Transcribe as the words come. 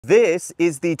This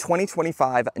is the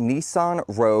 2025 Nissan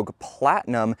Rogue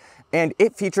Platinum, and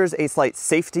it features a slight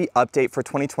safety update for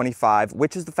 2025,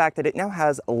 which is the fact that it now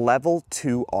has level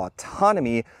 2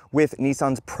 autonomy with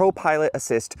Nissan's ProPilot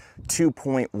Assist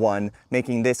 2.1,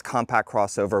 making this compact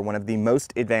crossover one of the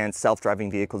most advanced self-driving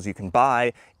vehicles you can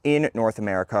buy in North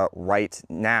America right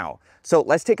now. So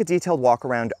let's take a detailed walk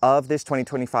around of this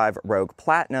 2025 Rogue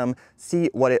Platinum,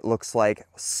 see what it looks like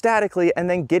statically, and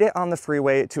then get it on the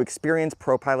freeway to experience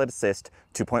ProPilot Assist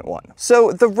 2.1.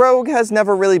 So the Rogue has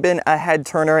never really been a head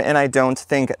turner, and I don't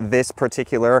think this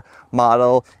particular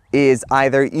model is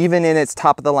either. Even in its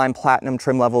top of the line Platinum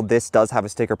trim level, this does have a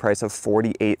sticker price of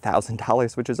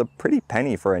 $48,000, which is a pretty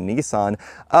penny for a Nissan.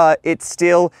 It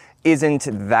still isn't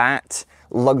that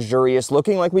luxurious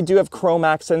looking. Like, we do have chrome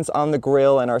accents on the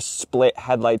grille and our split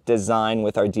headlight design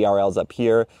with our DRLs up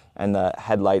here and the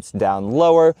headlights down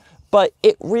lower, but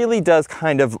it really does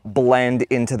kind of blend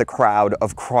into the crowd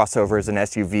of crossovers and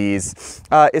SUVs,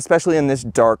 especially in this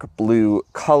dark blue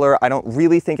color. I don't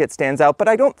really think it stands out, but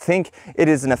I don't think it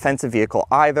is an offensive vehicle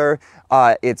either.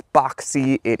 It's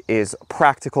boxy, it is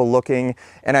practical looking,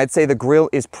 and I'd say the grille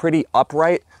is pretty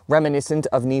upright, reminiscent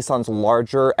of Nissan's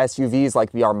larger SUVs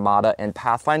like the Armada and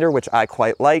Pathfinder, which I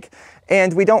quite like.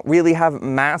 And we don't really have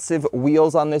massive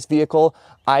wheels on this vehicle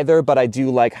either, but I do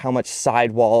like how much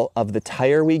sidewall of the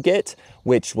tire we get,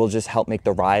 which will just help make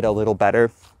the ride a little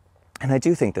better. And I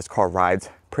do think this car rides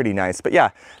pretty nice. But yeah,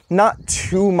 not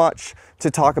too much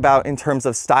to talk about in terms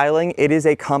of styling. It is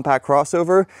a compact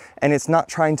crossover, and it's not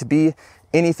trying to be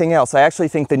anything else. I actually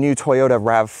think the new Toyota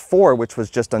RAV4, which was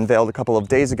just unveiled a couple of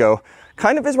days ago,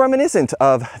 kind of is reminiscent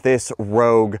of this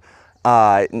Rogue.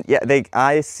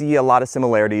 I see a lot of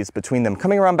similarities between them.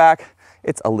 Coming around back,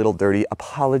 it's a little dirty,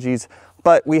 apologies,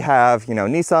 but we have, you know,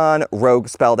 Nissan Rogue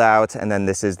spelled out, and then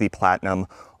this is the Platinum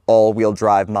all-wheel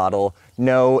drive model.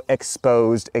 No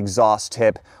exposed exhaust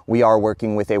tip. We are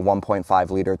working with a 1.5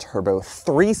 liter turbo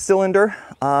 3-cylinder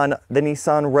on the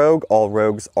Nissan Rogue. All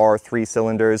Rogues are 3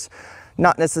 cylinders.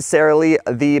 Not necessarily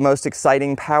the most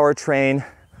exciting powertrain,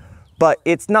 but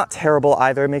it's not terrible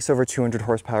either. It makes over 200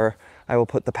 horsepower. I will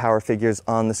put the power figures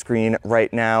on the screen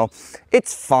right now.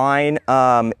 It's fine.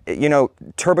 You know,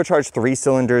 turbocharged 3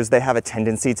 cylinders, they have a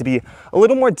tendency to be a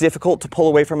little more difficult to pull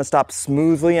away from a stop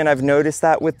smoothly, and I've noticed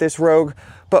that with this Rogue,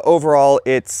 but overall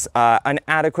it's an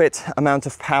adequate amount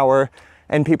of power,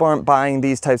 and people aren't buying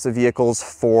these types of vehicles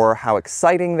for how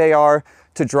exciting they are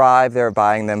to drive. They're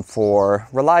buying them for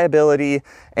reliability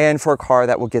and for a car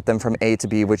that will get them from A to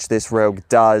B, which this Rogue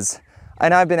does.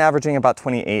 And I've been averaging about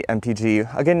 28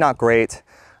 mpg. Again, not great.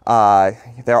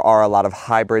 There are a lot of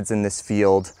hybrids in this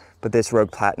field, but this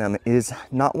Rogue Platinum is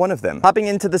not one of them. Hopping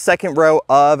into the second row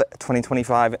of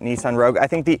 2025 Nissan Rogue, I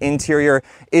think the interior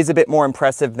is a bit more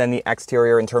impressive than the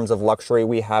exterior in terms of luxury.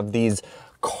 We have these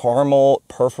caramel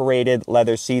perforated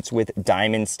leather seats with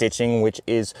diamond stitching, which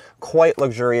is quite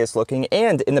luxurious looking.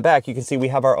 And in the back, you can see we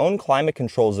have our own climate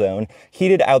control zone,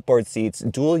 heated outboard seats,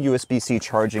 dual USB-C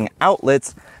charging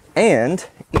outlets, and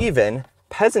even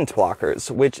peasant blockers,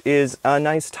 which is a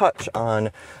nice touch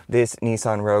on this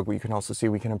Nissan Rogue. You can also see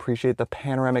we can appreciate the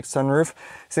panoramic sunroof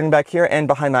sitting back here, and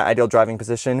behind my ideal driving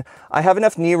position, I have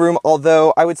enough knee room,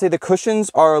 although I would say the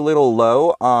cushions are a little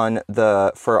low on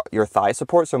for your thigh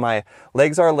support, so my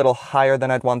legs are a little higher than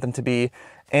I'd want them to be.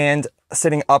 And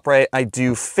sitting upright, I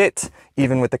do fit,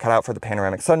 even with the cutout for the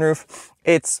panoramic sunroof.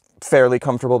 It's fairly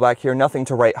comfortable back here, nothing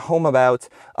to write home about,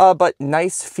 but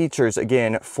nice features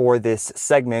again for this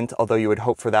segment, although you would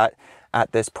hope for that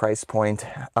at this price point.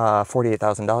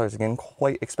 $48,000, again,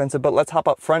 quite expensive, but let's hop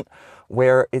up front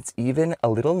where it's even a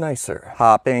little nicer.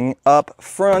 Hopping up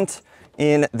front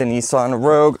in the Nissan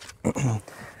Rogue.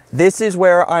 This is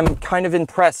where I'm kind of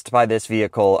impressed by this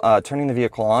vehicle. Turning the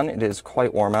vehicle on, it is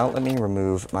quite warm out. Let me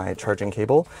remove my charging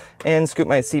cable and scoot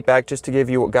my seat back just to give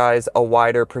you guys a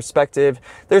wider perspective.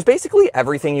 There's basically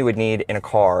everything you would need in a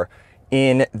car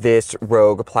in this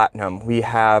Rogue Platinum. We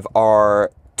have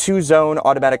our 2-zone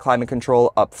automatic climate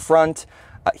control up front,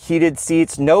 heated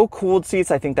seats, no cooled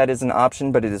seats. I think that is an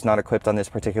option, but it is not equipped on this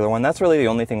particular one. That's really the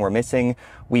only thing we're missing.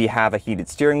 We have a heated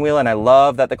steering wheel, and I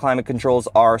love that the climate controls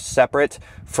are separate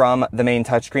from the main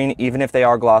touchscreen, even if they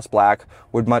are gloss black.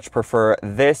 Would much prefer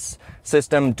this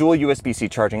system. Dual USB-C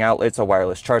charging outlets, a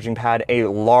wireless charging pad, a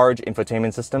large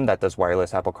infotainment system that does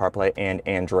wireless Apple CarPlay and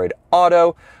Android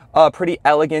Auto. Pretty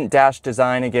elegant dash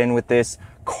design, again, with this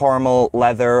caramel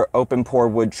leather open pore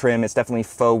wood trim. It's definitely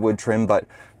faux wood trim, but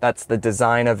that's the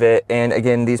design of it. And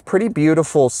again, these pretty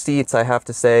beautiful seats, I have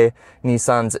to say.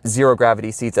 Nissan's zero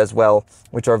gravity seats as well,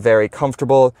 which are very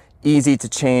comfortable. Easy to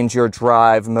change your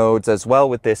drive modes as well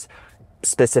with this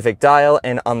specific dial,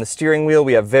 and on the steering wheel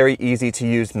we have very easy to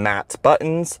use matte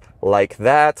buttons like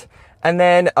that, and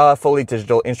then a fully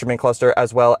digital instrument cluster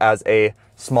as well as a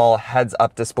small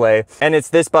heads-up display. And it's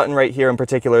this button right here in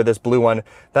particular, this blue one,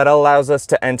 that allows us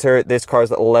to enter this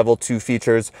car's level 2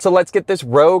 features. So let's get this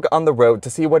Rogue on the road to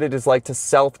see what it is like to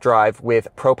self-drive with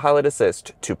ProPilot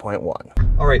Assist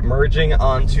 2.1. All right, merging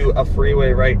onto a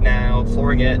freeway right now,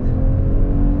 flooring it.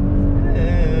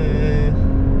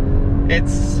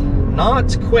 It's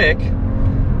not quick.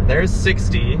 There's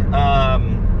 60.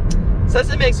 Says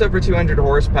it makes over 200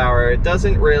 horsepower. It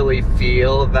doesn't really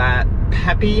feel that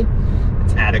peppy.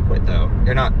 It's adequate though.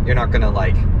 You're not gonna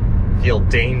like feel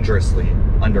dangerously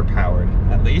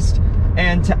underpowered, at least.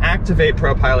 And to activate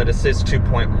ProPilot Assist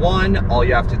 2.1, all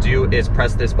you have to do is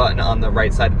press this button on the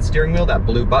right side of the steering wheel, that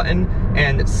blue button,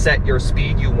 and set your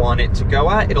speed you want it to go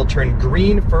at. It'll turn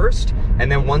green first,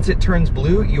 and then once it turns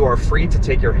blue, you are free to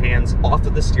take your hands off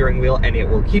of the steering wheel, and it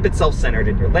will keep itself centered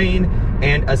in your lane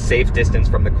and a safe distance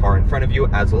from the car in front of you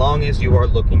as long as you are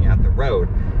looking at the road.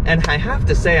 And I have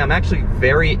to say, I'm actually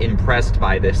very impressed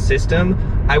by this system.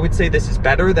 I would say this is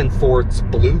better than Ford's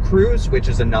Blue Cruise, which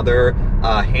is another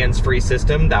hands-free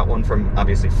system, that one from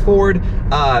obviously Ford.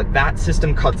 That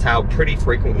system cuts out pretty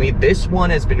frequently. This one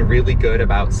has been really good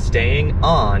about staying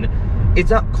on.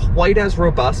 It's not quite as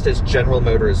robust as General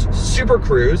Motors Super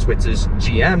Cruise, which is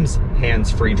GM's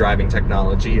hands-free driving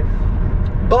technology.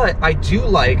 But I do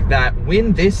like that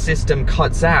when this system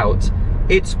cuts out,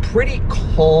 it's pretty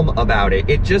calm about it.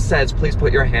 It just says, please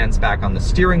put your hands back on the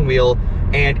steering wheel,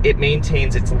 and it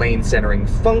maintains its lane centering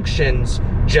functions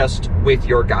just with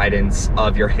your guidance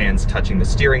of your hands touching the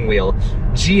steering wheel.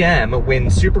 GM, when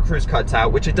Super Cruise cuts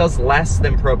out, which it does less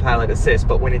than ProPilot Assist,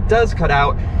 but when it does cut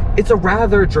out, it's a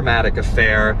rather dramatic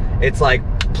affair. It's like,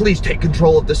 please take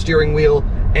control of the steering wheel,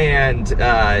 and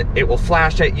it will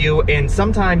flash at you, and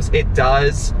sometimes it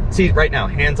does. See, right now,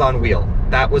 hands on wheel.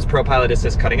 That was ProPilot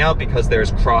Assist cutting out because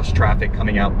there's cross traffic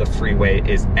coming out, the freeway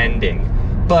is ending.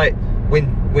 But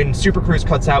when Super Cruise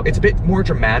cuts out, it's a bit more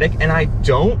dramatic, and I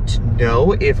don't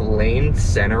know if lane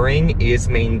centering is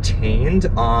maintained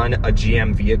on a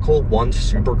GM vehicle once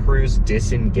Super Cruise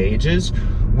disengages,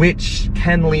 which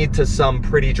can lead to some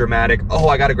pretty dramatic, oh,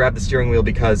 I gotta grab the steering wheel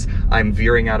because I'm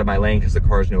veering out of my lane because the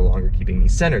car is no longer keeping me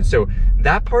centered. So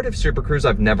that part of Super Cruise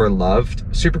I've never loved.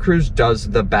 Super Cruise does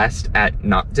the best at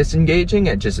not disengaging,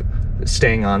 at just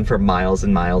staying on for miles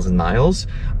and miles and miles.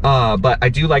 But I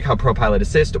do like how ProPilot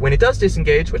Assist, when it does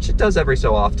disengage, which it does every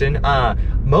so often,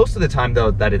 most of the time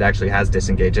though that it actually has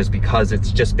disengages because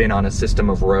it's just been on a system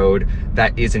of road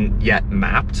that isn't yet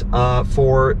mapped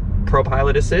for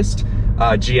ProPilot Assist.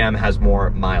 GM has more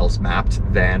miles mapped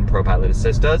than ProPilot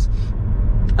Assist does.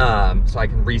 So I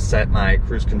can reset my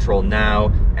cruise control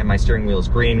now, and my steering wheel is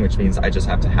green, which means I just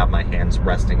have to have my hands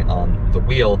resting on the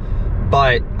wheel.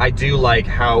 But I do like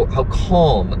how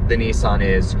calm the Nissan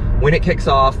is when it kicks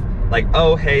off. Like,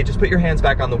 oh, hey, just put your hands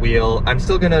back on the wheel. I'm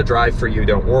still gonna drive for you,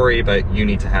 don't worry, but you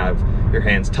need to have your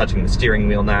hands touching the steering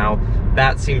wheel now.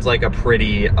 That seems like a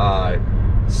pretty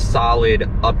solid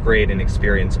upgrade in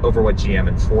experience over what GM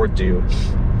and Ford do.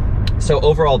 So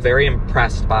overall, very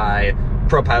impressed by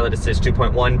ProPilot Assist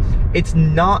 2.1. It's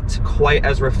not quite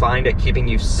as refined at keeping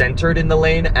you centered in the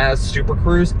lane as Super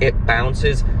Cruise. It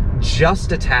bounces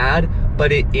just a tad,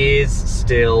 but it is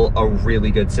still a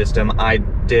really good system. I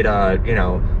did a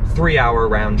 3-hour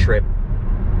road trip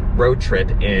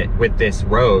with this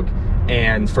Rogue,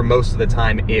 and for most of the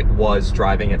time it was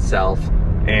driving itself,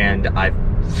 and I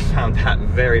found that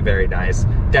very, very nice.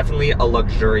 Definitely a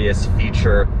luxurious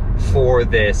feature for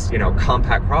this,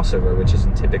 compact crossover, which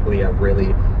isn't typically a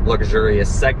really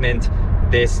luxurious segment.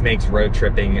 This makes road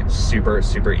tripping super,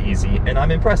 super easy, and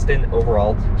I'm impressed. And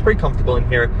overall, it's pretty comfortable in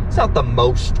here. It's not the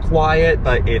most quiet,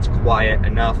 but it's quiet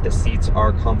enough. The seats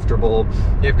are comfortable.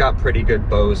 You've got pretty good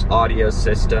Bose audio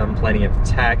system, plenty of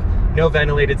tech. No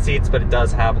ventilated seats, but it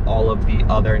does have all of the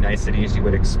other niceties you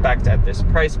would expect at this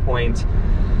price point.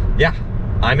 Yeah,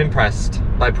 I'm impressed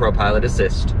by ProPilot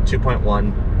Assist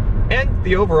 2.1. and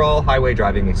the overall highway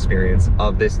driving experience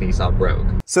of this Nissan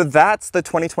Rogue. So that's the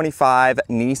 2025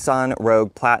 Nissan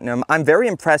Rogue Platinum. I'm very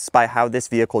impressed by how this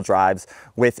vehicle drives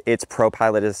with its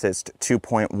ProPilot Assist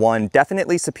 2.1.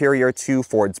 Definitely superior to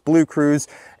Ford's Blue Cruise,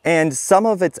 and some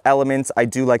of its elements I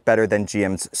do like better than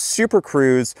GM's Super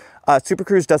Cruise. Super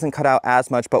Cruise doesn't cut out as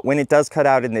much, but when it does cut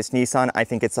out in this Nissan, I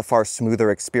think it's a far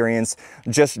smoother experience,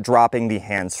 just dropping the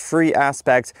hands-free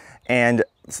aspect and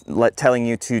telling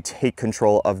you to take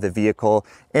control of the vehicle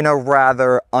in a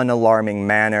rather unalarming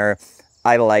manner.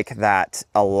 I like that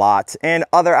a lot. And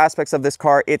other aspects of this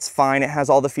car, it's fine. It has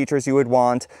all the features you would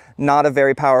want. Not a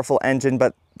very powerful engine,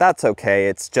 but that's okay.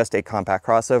 It's just a compact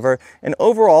crossover. And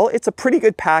overall, it's a pretty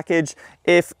good package,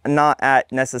 if not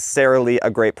at necessarily a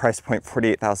great price point.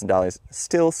 $48,000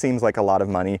 still seems like a lot of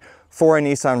money for a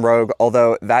Nissan Rogue,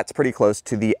 although that's pretty close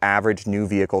to the average new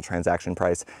vehicle transaction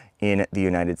price in the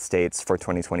United States for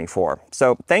 2024.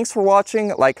 So thanks for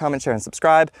watching. Like, comment, share, and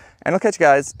subscribe, and I'll catch you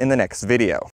guys in the next video.